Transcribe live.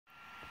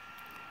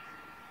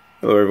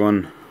Hello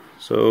everyone.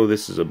 So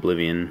this is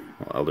Oblivion,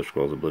 well, Elder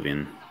Scrolls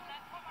Oblivion.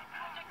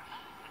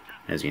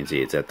 As you can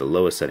see, it's at the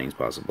lowest settings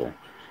possible.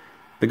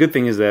 The good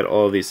thing is that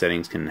all of these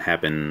settings can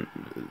happen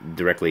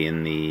directly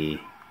in the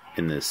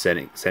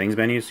settings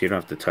menu, so you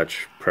don't have to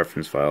touch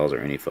preference files or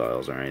any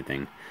files or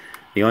anything.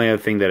 The only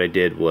other thing that I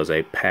did was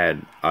I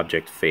had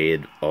object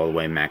fade all the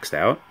way maxed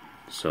out,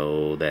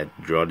 so that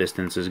draw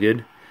distance is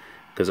good.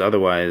 Because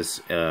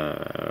otherwise,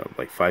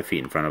 like 5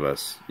 feet in front of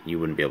us, you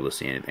wouldn't be able to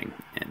see anything,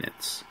 and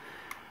it's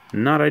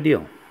not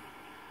ideal.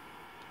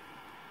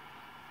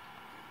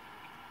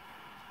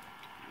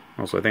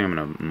 Also, I think I'm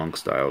going to monk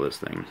style this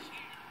thing.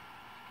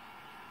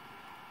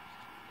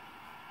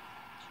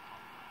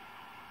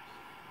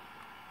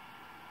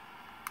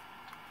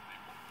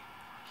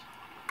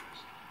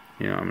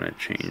 I'm going to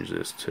change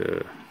this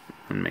to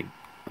and make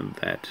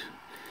that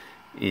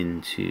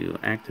into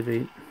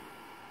activate.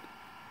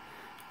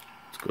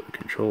 Let's go to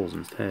controls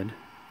instead.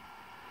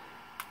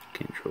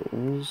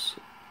 Controls,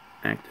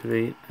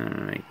 activate, and I'm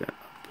going to make that up.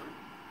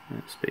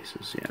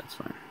 Spaces, yeah, that's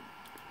fine.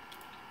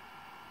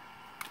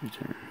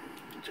 Return.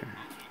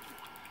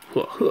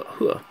 Huh, huh,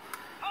 huh.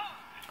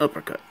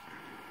 Uppercut.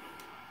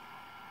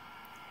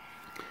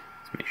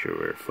 Let's make sure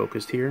we're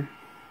focused here.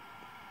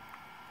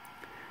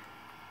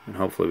 And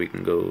hopefully we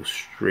can go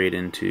straight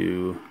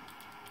into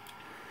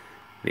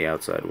the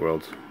outside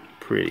world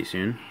pretty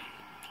soon.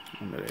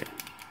 I'm gonna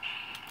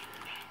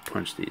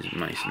punch these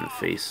mice in the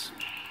face.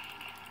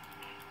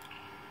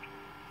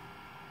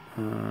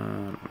 I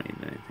don't need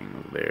anything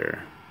over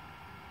there.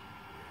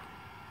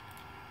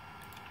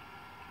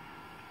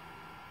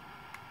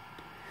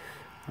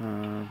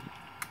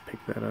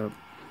 Pick that up.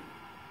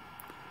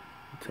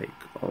 Take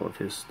all of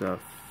his stuff.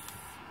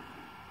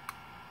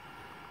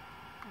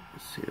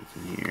 Let's see what's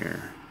in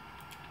here.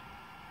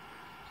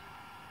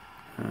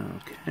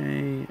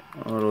 Okay,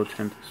 auto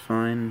temp is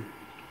fine.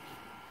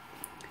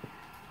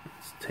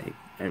 Let's take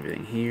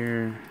everything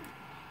here.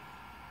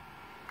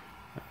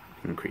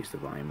 Increase the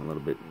volume a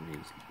little bit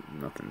because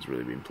nothing's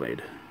really being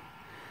played.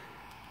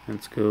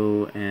 Let's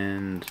go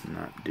and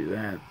not do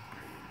that.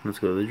 Let's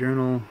go to the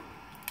journal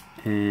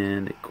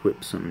and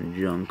equip some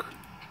junk.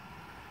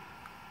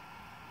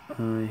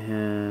 Do I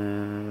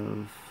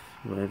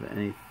have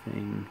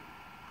anything?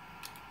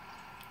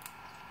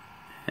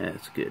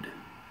 That's good.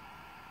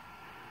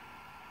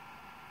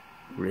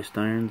 Wrist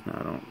irons?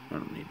 No, I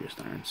don't need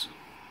wrist irons.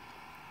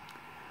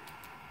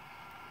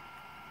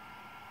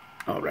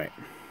 All right.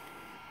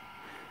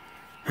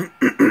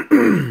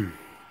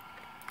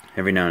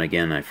 Every now and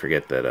again I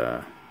forget that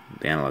the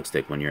analog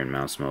stick when you're in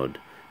mouse mode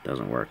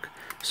doesn't work.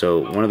 So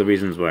one of the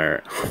reasons why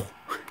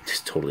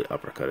just totally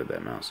uppercutted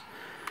that mouse.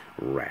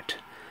 Rat.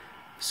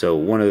 So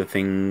one of the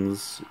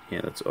things, yeah,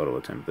 let's auto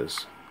attempt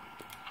this.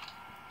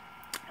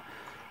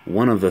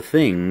 One of the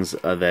things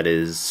that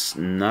is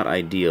not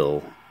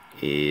ideal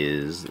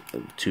is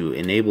to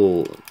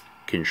enable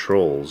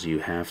controls. You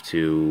have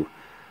to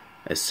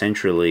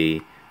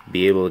essentially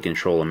be able to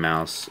control a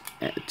mouse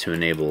to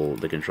enable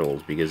the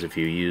controls, because if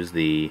you use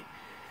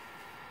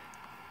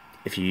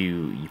if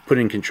you put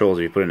in controls,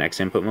 or you put in X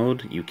input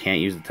mode, you can't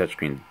use the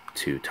touchscreen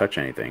to touch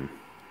anything.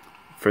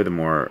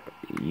 Furthermore,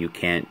 you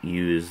can't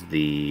use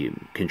the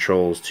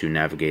controls to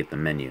navigate the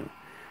menu,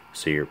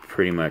 so you're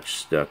pretty much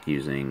stuck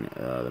using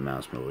the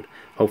mouse mode.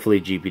 Hopefully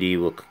GPD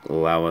will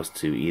allow us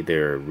to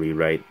either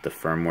rewrite the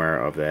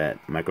firmware of that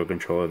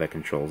microcontroller that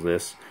controls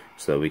this,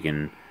 so that we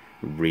can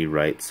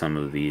rewrite some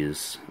of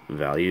these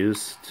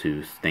values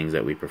to things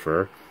that we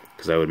prefer,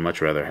 because I would much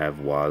rather have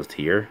WASD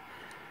here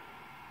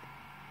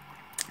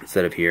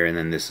instead of here, and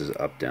then this is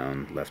up,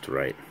 down, left to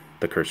right,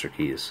 the cursor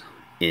keys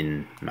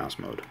in mouse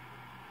mode.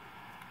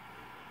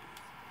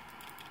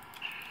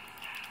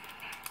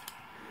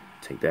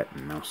 Take that,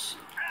 mouse.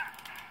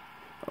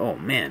 Oh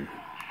man,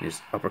 he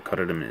just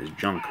uppercutted him in his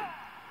junk. How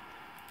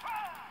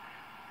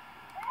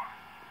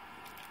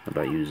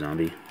about you,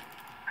 zombie?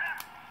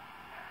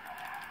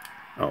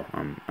 Oh,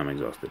 I'm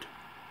exhausted.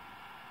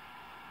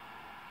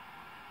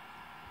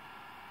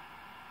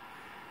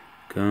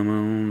 Come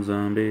on,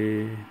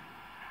 zombie.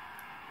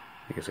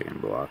 I guess I can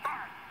block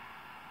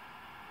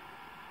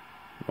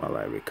while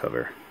I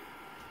recover.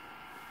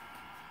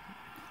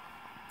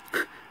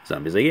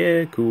 Zombie's like,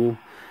 yeah, cool.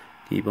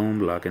 Keep on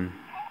blocking.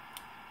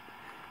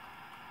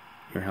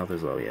 Your health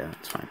is low, yeah,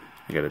 it's fine.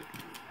 I got it.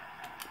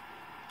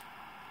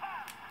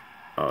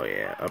 Oh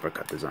yeah,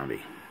 uppercut the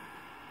zombie.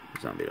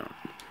 Zombie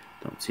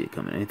don't see it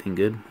coming. Anything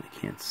good? I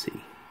can't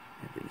see.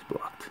 Everything's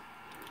blocked.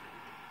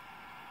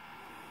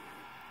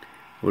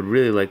 I would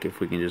really like if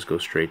we can just go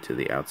straight to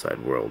the outside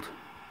world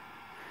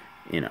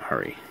in a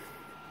hurry.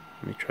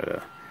 Let me try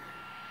to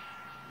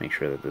make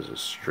sure that this is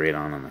straight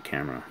on the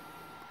camera,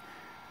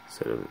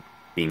 instead of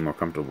being more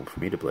comfortable for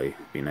me to play.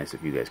 It'd be nice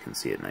if you guys can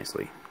see it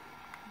nicely.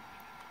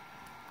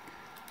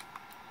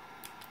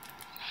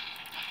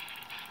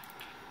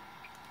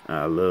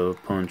 I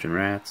love punching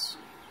rats.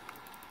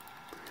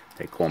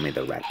 They call me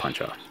the rat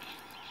puncher.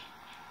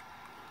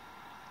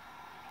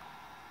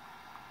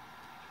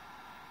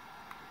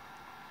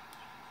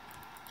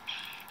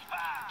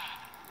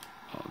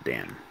 Oh,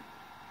 damn.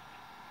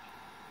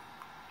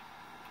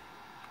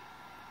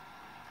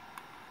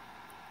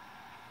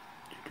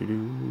 What's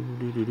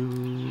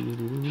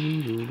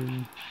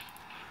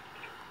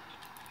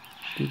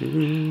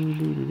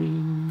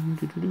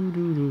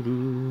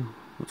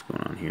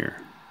going on here?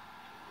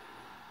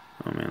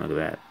 Oh man, look at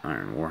that.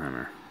 Iron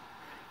Warhammer.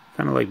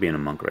 Kind of like being a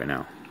monk right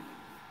now.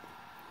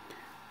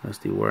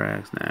 Rusty War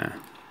Axe? Nah.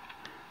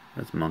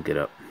 Let's monk it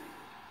up.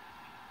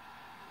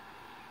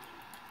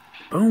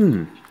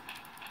 Boom!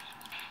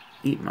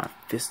 Eat my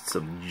fists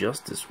of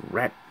justice,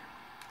 rat.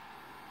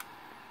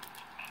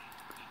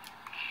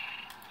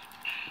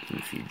 Give him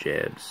a few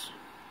jabs.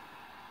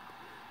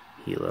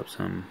 Heal up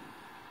some.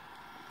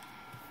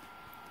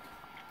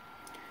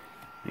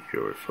 Make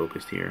sure we're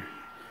focused here.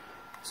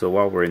 So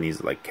while we're in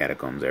these like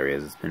catacombs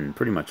areas, it's been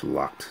pretty much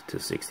locked to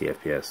 60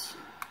 FPS,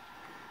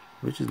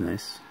 which is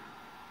nice.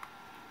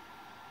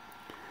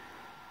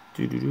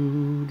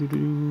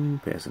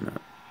 Passing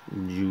up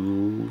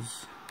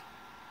jewels.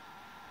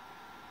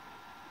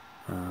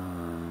 So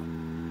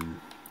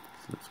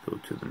let's go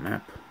to the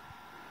map.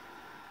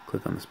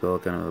 Click on the spell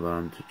icon at the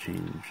bottom to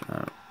change.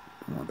 I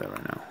don't want that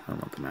right now. I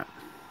want the map.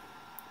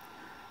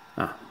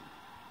 Ah,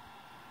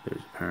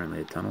 there's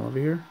apparently a tunnel over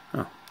here.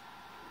 Oh,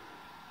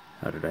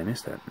 how did I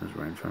miss that? It was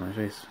right in front of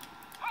my face.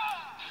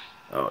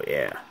 Oh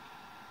yeah.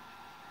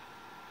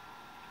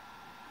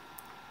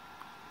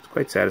 It's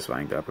quite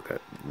satisfying to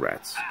uppercut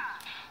rats.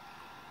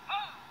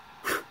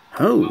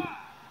 Oh!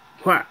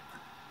 What?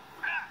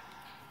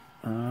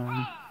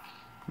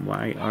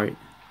 Why are you...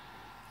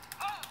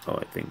 Oh,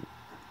 I think...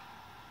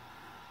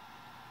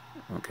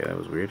 Okay, that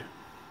was weird.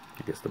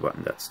 I guess the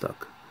button got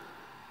stuck.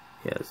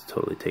 Yeah, let's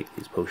totally take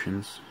these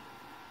potions.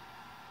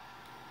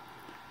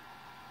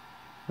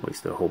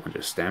 Waste a whole bunch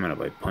of stamina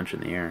by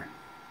punching the air.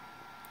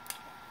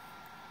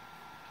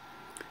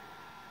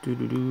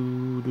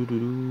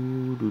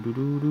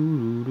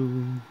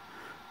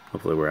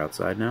 Hopefully we're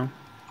outside now.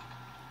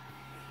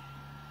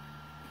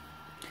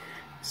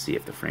 See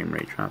if the frame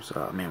rate drops.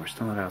 Oh man, we're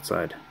still not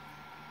outside.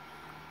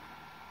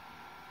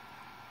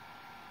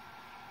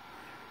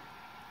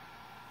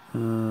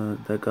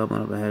 That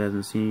goblin up ahead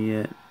hasn't seen you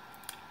yet.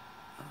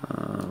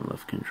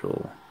 Left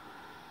control.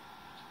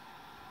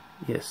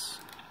 Yes.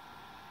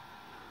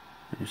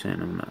 You're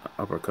saying I'm gonna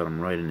uppercut him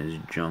right in his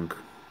junk.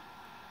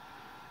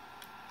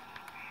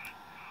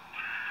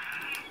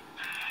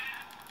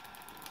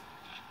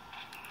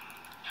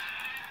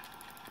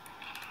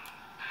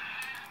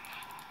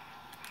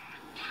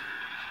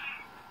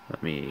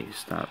 Let me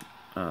stop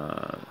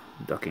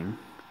ducking.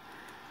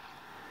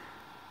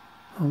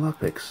 Oh,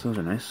 lockpicks, those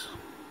are nice.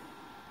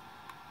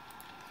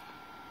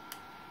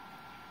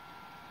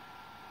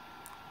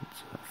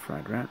 It's a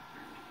fried rat.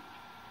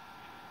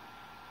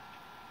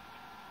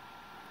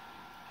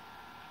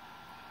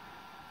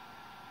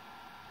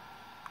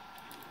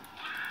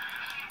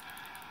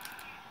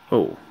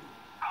 Oh.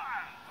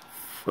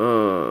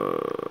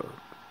 Fuck.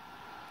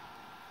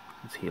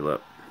 Let's heal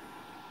up.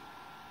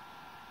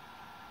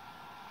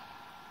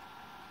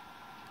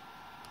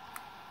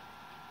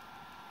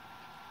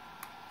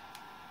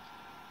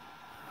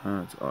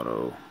 It's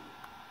auto.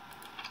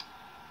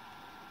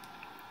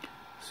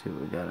 See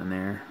what we got in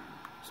there.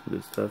 Some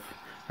good stuff.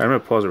 Alright, I'm going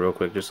to pause it real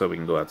quick just so we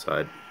can go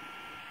outside.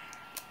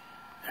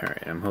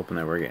 Alright, I'm hoping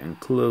that we're getting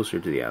closer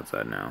to the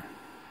outside now.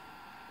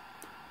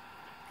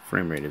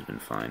 Frame rate has been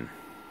fine.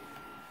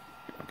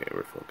 Okay,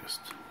 we're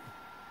focused.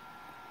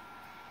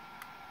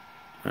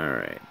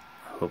 Alright,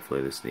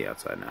 hopefully this is the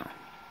outside now.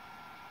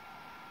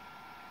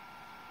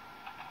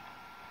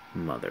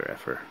 Mother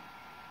effer.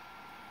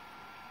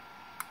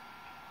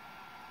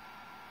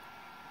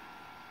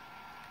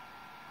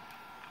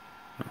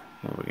 Oh,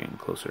 well, we're getting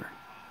closer.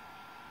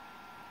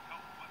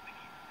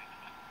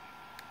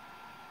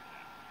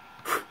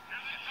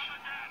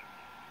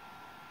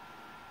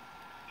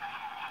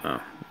 Oh,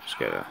 just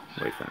gotta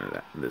wait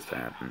for this to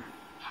happen.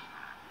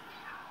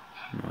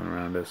 Going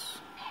around us.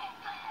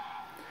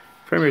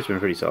 Frame rate's been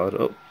pretty solid.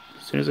 Oh,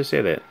 as soon as I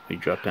say that, we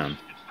drop down.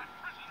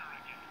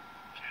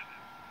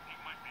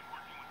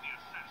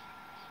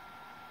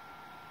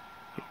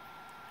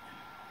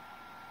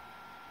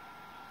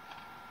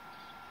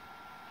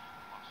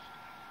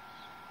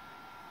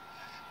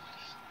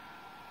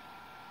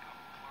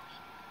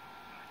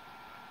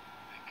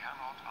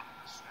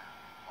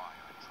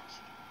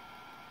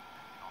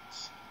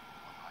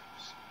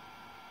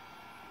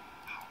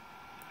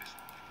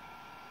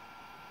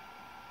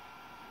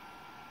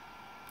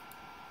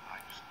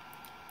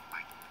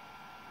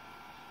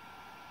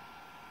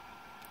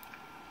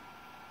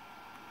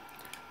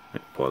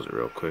 Pause it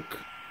real quick.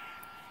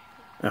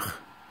 Ugh.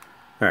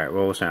 Alright,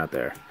 well, it's not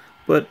there.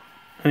 But,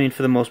 I mean,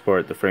 for the most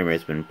part, the frame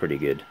rate's been pretty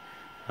good.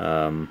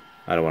 I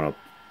don't want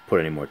to put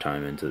any more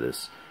time into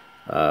this.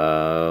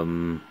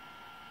 Alright,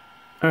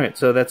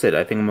 so that's it.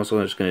 I think I'm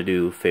also just going to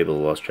do Fable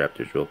of the Lost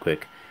Chapters real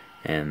quick.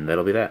 And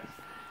that'll be that.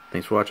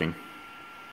 Thanks for watching.